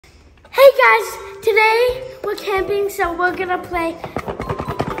Hey guys, today we're camping, so we're gonna play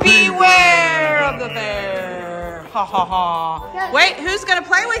Beware of the Bear. Ha ha ha. Wait, who's gonna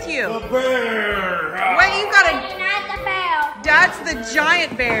play with you? The bear. Wait, you got Not the bear. That's the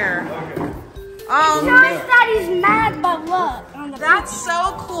giant bear. Oh, Notice that he's mad, but look. On the that's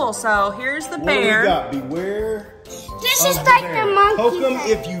so cool. So here's the What do we bear. got? Beware. This is like the monkey. Poke him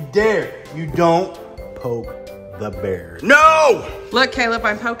thing. if you dare. You don't poke the bear. No! Look, Caleb,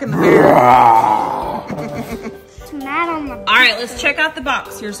 I'm poking the bear. It's mad on the. All right, let's check out the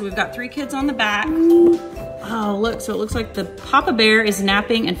box here. So we've got 3 kids on the back. Oh, look, so it looks like the Papa Bear is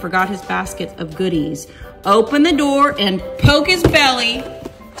napping and forgot his basket of goodies. Open the door and poke his belly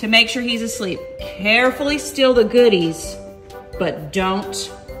to make sure he's asleep. Carefully steal the goodies, but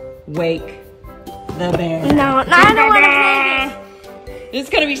don't wake the bear. No, I don't want to play this. It's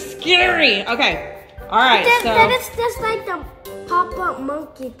gonna be scary. Okay, all right, That so. is just like the pop-up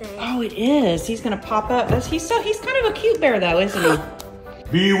monkey thing. Oh, it is. He's gonna pop up. He's kind of a cute bear though, isn't he?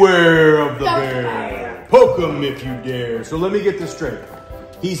 Beware of the bear. Poke him if you dare. So let me get this straight.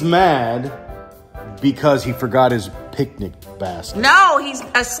 He's mad because he forgot his picnic basket. No, he's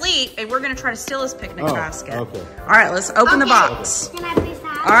asleep, and we're gonna try to steal his picnic basket. Okay. All right, let's open the box. Can I please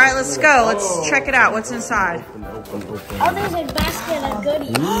have? All right, let's go. Let's check it out. What's inside? Oh, there's a basket of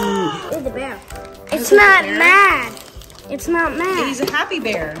goodies. There's the bear. It's not mad. It's not mad. He's a happy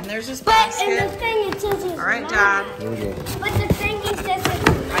bear, and there's his But in the basket. thing it says it's All right, mad. Dad. Here we go. But the thing it says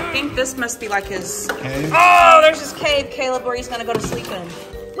it's mad. I think this must be like his. Cave? Oh, there's his cave, Caleb, where he's gonna go to sleep in.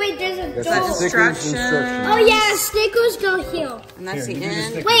 Wait, there's a That's door. the stickers Instructions. instructions. Oh yeah, stickers go here. And that's Here, the you do the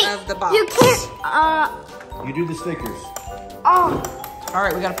end stickers. Wait, of the box. you can't. You do the stickers. Oh, All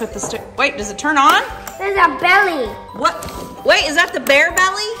right, we gotta put the stick. Wait, does it turn on? there's a belly. What? Wait, is that the bear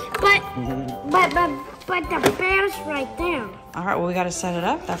belly? But the bear's right there. All right, well, we gotta set it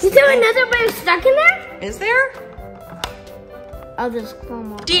up. That's Is the there thing. another bear stuck in there? Is there? Oh, there's one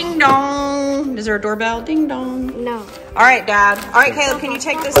more. Ding dong. Is there a doorbell? Ding dong. No. All right, Dad. All right, Caleb, can you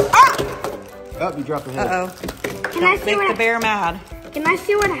take this? Ah! Oh, you dropped the head. Uh-oh. Can I see Make the what? bear mad. Can I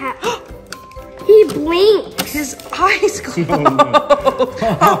see what happened? He blinked. His eyes closed. Oh, no.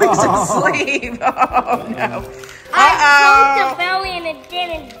 Oh, he's asleep. Oh, no. I poked the Uh-oh. belly and it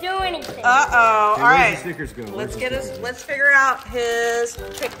didn't do anything. Uh-oh. All Hey, where's right. the stickers go? Let's Where's the stickers? let's figure out his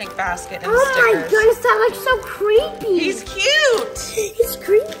picnic basket and Oh my stickers. goodness, that looks so creepy. He's cute. He's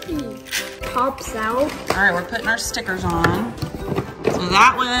creepy. Pops out. All right, we're putting our stickers on. So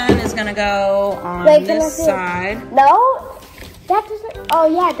that one is gonna go on Wait, can I this see it? side. No? That doesn't. Oh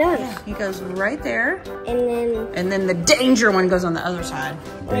yeah, it does. He goes right there. And And then the danger one goes on the other side.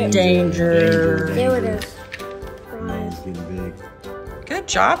 Danger. then there it is. It's getting big. Good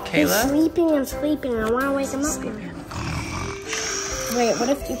job, He's Kayla. sleeping and sleeping. I want to wake him up now. Wait, what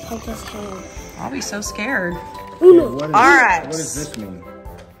if you poke his head? I'll be so scared. Uno. What is, All right. What does this mean?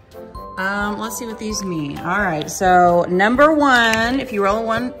 Let's see what these mean. All right, so number 1, if you roll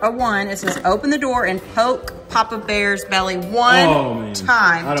a one, it says open the door and poke Papa Bear's belly one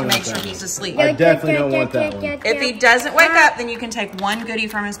time I to don't make want sure that. he's asleep. I definitely don't want that one. If he doesn't wake up, then you can take 1 goodie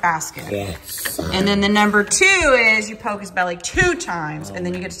from his basket. Yes. And then the number 2 is you poke his belly 2 times, and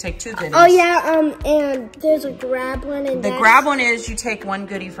then you get to take 2 goodies. Oh yeah, and there's a grab one and The grab one is you take 1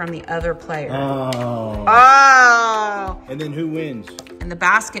 goodie from the other player. Oh. Oh. And then who wins? And the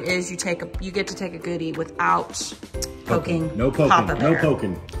basket is you get to take a goodie without poking. No poking. Papa Bear. No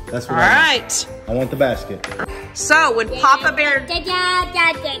poking. That's All what I want. right. I want the basket. So when Papa Bear, It's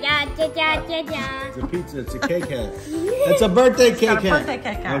a pizza. It's a cake hat. It's a birthday cake got a hat. birthday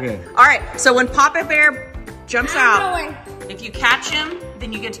cake out. Okay. All right. So when Papa Bear jumps out, going. if you catch him,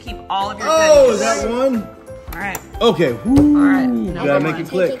 then you get to keep all of your Oh, goodies. is that one? All right. Okay. Woo. All right. You Number gotta make 1. it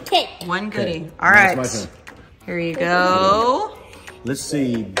click. Kick. 1 goodie. Okay. All That's right. my turn. Here you go. Let's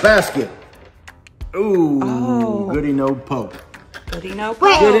see. Basket. Ooh. Oh. Goody no poke. Goodie, no Wait.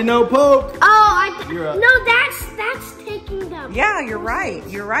 poke. Goody no poke. Oh, You're up. no, that's taking them. Yeah, you're right.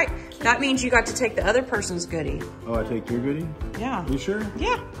 You're right. That means you got to take the other person's goodie. Oh, I take your goodie? Yeah. You sure?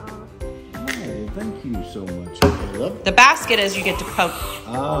 Yeah. Oh, thank you so much, Caleb. The basket is you get to poke.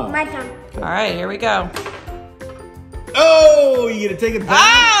 Ah. My turn. All right, here we go. Oh, you get to take it back?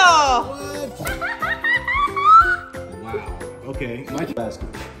 Oh! What? Wow. Okay, my basket.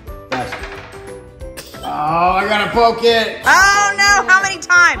 Basket. Oh, I gotta poke it. Oh no! How many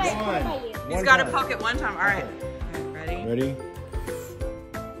times? One. He's One got to time. poke it 1 time. All right. Okay, ready? Ready?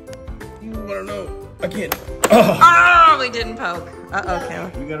 You wanna know? I can't. Oh, we didn't poke. Uh-oh,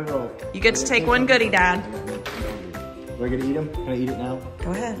 Caleb. You gotta roll. You get to take 1 goodie, Dad. We're gonna eat them? Can I eat it now?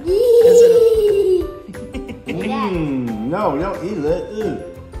 Go ahead. No, don't eat it. Ew.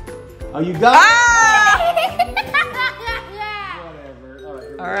 Oh, you got Ah! it?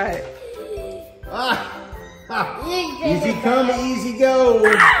 Whatever. All right. Easy come, easy go.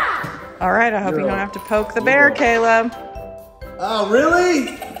 All right, I hope you don't have to poke the bear, Caleb. Oh,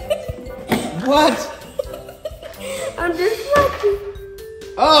 really? What? I'm just lucky.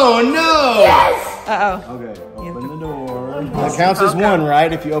 Oh, no. Yes! Uh-oh. Okay, open the door. That counts as one,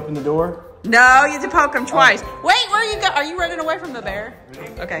 right, if you open the door? No, you have to poke him twice. Wait, where you go? Are you running away from the bear?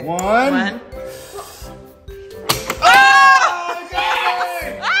 Okay. One. Oh!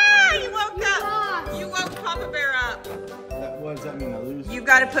 Okay. Ah, you woke up. You woke Papa Bear up. What does that mean? I lose? You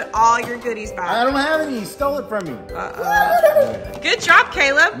got to put all your goodies I back. don't have any. He stole it from me. Good job,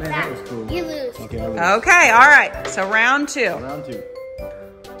 Caleb. Man, that was cool. You lose. Okay, I lose. Okay, all right. So round 2. Round 2.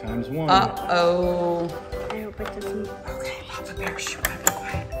 Times 1. Uh-oh. I hope it doesn't. Okay, Papa Bear, shh, be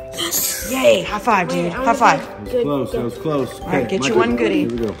quiet. Yes. Yay, high five, dude. High five. That was close. That was close. Okay, right, get my you turn. one goodie. Here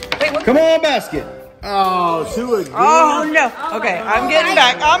we go. Wait, what? Come on, basket. Oh, 2 again. Oh, no. Okay, I'm getting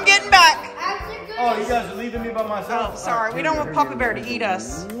back. I'm getting back. Oh, you guys are leaving me by myself. Oh, sorry. We don't want Papa Bear to eat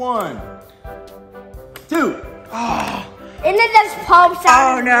us. 1, 2. And then there's pumps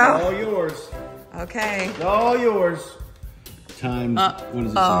out. Oh, no. All yours. Okay. All yours. Times, what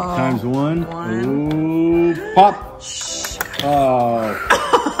does it say? uh-oh. Times 1. 1. Ooh, pop. Oh.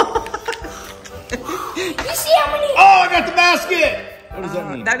 You see how many? Oh, I got the basket. What does that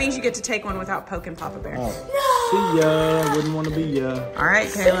mean? That means you get to take one without poking Papa Bear. Oh. See ya. Wouldn't want to be ya. All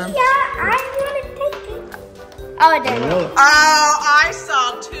right, Caleb. Yeah, I want to take it. Oh, I didn't. Really? Oh, I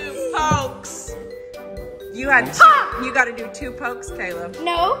saw 2 pokes. You had you got to do 2 pokes, Caleb.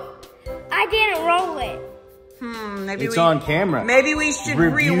 No, I didn't roll it. Maybe It's on camera. Maybe we should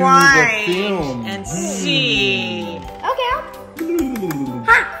Review the rewind film. and see. Okay.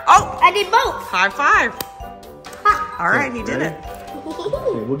 Ha! Oh, I did both. high five. Ha! All right, he did it.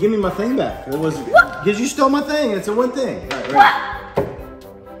 Okay, well, give me my thing back. It was because you stole my thing. It's a one thing. All right, ready?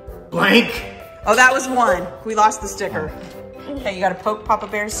 Blank. Oh, that was 1. We lost the sticker. Okay, you got to poke Papa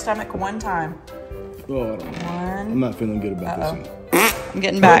Bear's stomach 1 time. Oh, I don't know. 1. I'm not feeling good about this one. I'm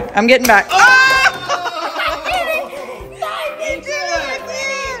getting back. I'm getting back.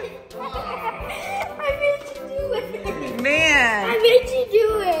 Man. I made you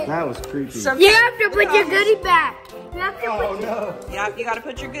do it. That was creepy. So You have to put your goodie back. You have to oh put no! yeah, you got to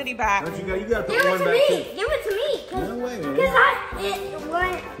put your goodie back. Don't you go? You gotta put Give it one to back me. too. Give it to me. No way, man.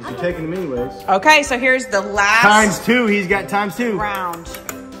 Because You're taking them anyways. Okay, so here's the last Times 2. He's got times 2. round.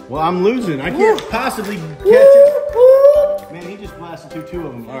 Well, I'm losing. I can't possibly catch it. Man, he just blasted through 2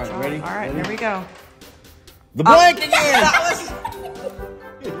 of them. All right, ready? All right, here we go. The blank Yeah, again.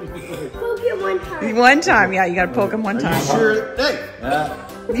 Poke it 1 time. 1 time. Yeah, you got to poke him 1 time. Sure. Hey.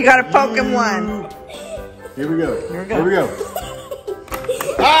 You got to poke him 1. Here we go. Here we go. Here we go.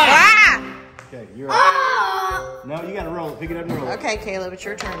 Ah! Okay, you're up. Oh! No, you gotta roll it. Pick it up and roll it. Okay, Caleb, it's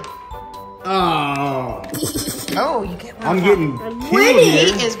your turn. Oh. Oh, you get 1. I'm getting killed He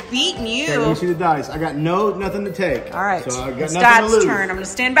here. is beating Okay, let me you. see the dice. I got nothing to take. All right, So I got it's nothing Dad's to lose. turn. I'm going to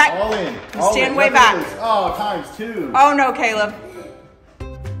stand back. All in. I'm All stand in. way Nothing back. to lose. Oh, times 2. Oh, no, Caleb.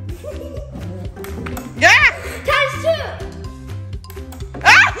 Yeah! Times 2.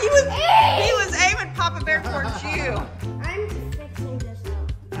 Ah! He was aiming Papa Bear towards you. I'm just fixing this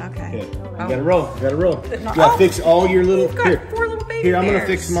up. Okay. Okay. You gotta roll. You gotta roll. You Oh. gotta fix all your little. You've got Here. 4 little baby Here, I'm gonna bears.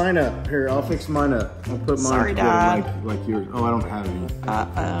 fix mine up. Here, I'll fix mine up. I'll put mine Sorry, together Dad. like yours. Oh, I don't have any.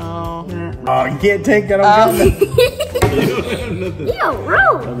 Uh-oh. Oh, you can't take that. I don't got nothing. You don't have nothing. Yo,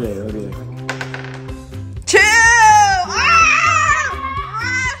 roll. Okay. 2! Ah!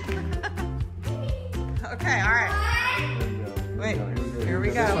 Okay, all right. Wait, here we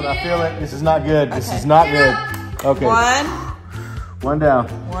This one, go. I feel it. This is not good. This Okay. is not good. Okay. 1. One down.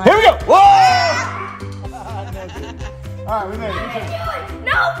 One. Here we go. Whoa! All right, we made it. Your turn.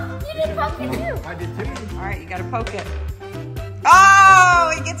 No, you didn't poke it too. I did too. All right, you got to poke it.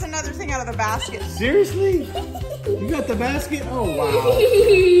 Oh, he gets another thing out of the basket. Seriously? You got the basket? Oh wow.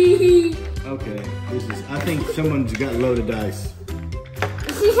 Okay. I think someone's got loaded dice.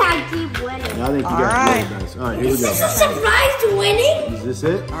 This is how I keep winning. I think you All got right. loaded dice. All right, here we Is this a go. surprise winning? Is this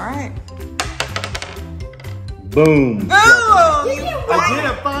it? All right. Boom. Boom! I did a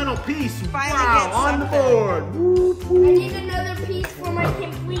final piece. Finally Wow, get on the something. board. Woo, I woo. need another piece for my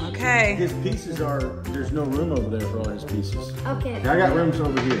complete. Okay. His pieces are, there's no room over there for all his pieces. Okay. I got rooms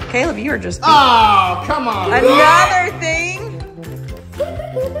over here. Caleb, you are just Oh, come on. another thing.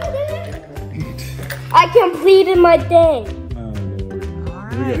 I completed my thing. Oh, Lord. All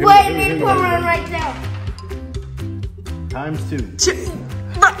Here we right. go, Wait, here we me go, put here we one go. right there. Times 2.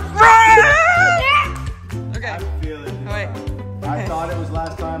 Okay. I feel it. Wait. I I thought it was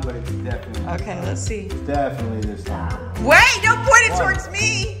last time, but it's definitely. Okay, let's see. Definitely this time. Wait, don't point it towards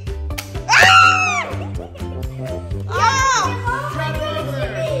me. Ah! Oh!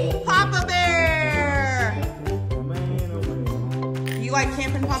 Papa Bear. You like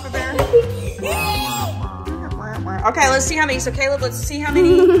camping, Papa Bear? Okay, let's see how many. So Caleb, let's see how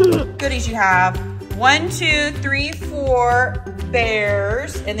many goodies you have. 1, 2, 3, 4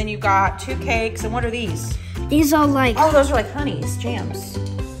 bears, and then you got 2 cakes. And what are these? These are like. Oh, those are like honeys, jams.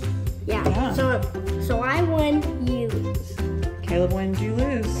 Yeah. Yeah. So I win, you lose. Caleb wins, you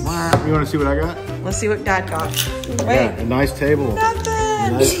lose. You want to see what I got? Let's see what Dad got. Yeah, Wait, a nice table. nothing.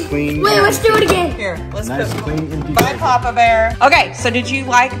 Nice clean. Wait, let's do it again. Here, let's Nice put. clean empty Bye, table. Papa Bear. Okay, so did you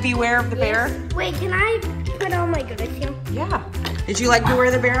like Beware of the Bear? Wait, can I put all my goodies here? Yeah. Did you like Beware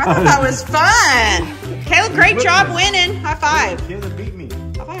of the Bear? I thought that was fun. Caleb, great job winning. High five. Caleb beat me.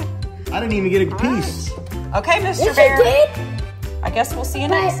 High five. I didn't even get a piece. Okay, Mr. Yes, Bear. I did. I guess we'll see you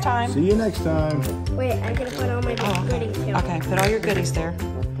next time. See you next time. Wait, I gotta put all my goodies here. Okay, put all your goodies there.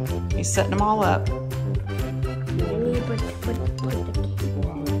 He's setting them all up. I need to put the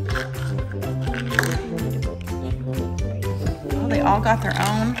Oh, they all got their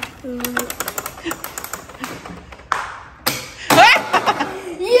own.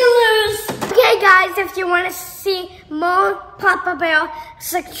 You lose. Okay, guys, if you want to see more Papa Bear,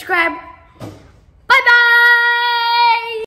 subscribe. Bye-bye.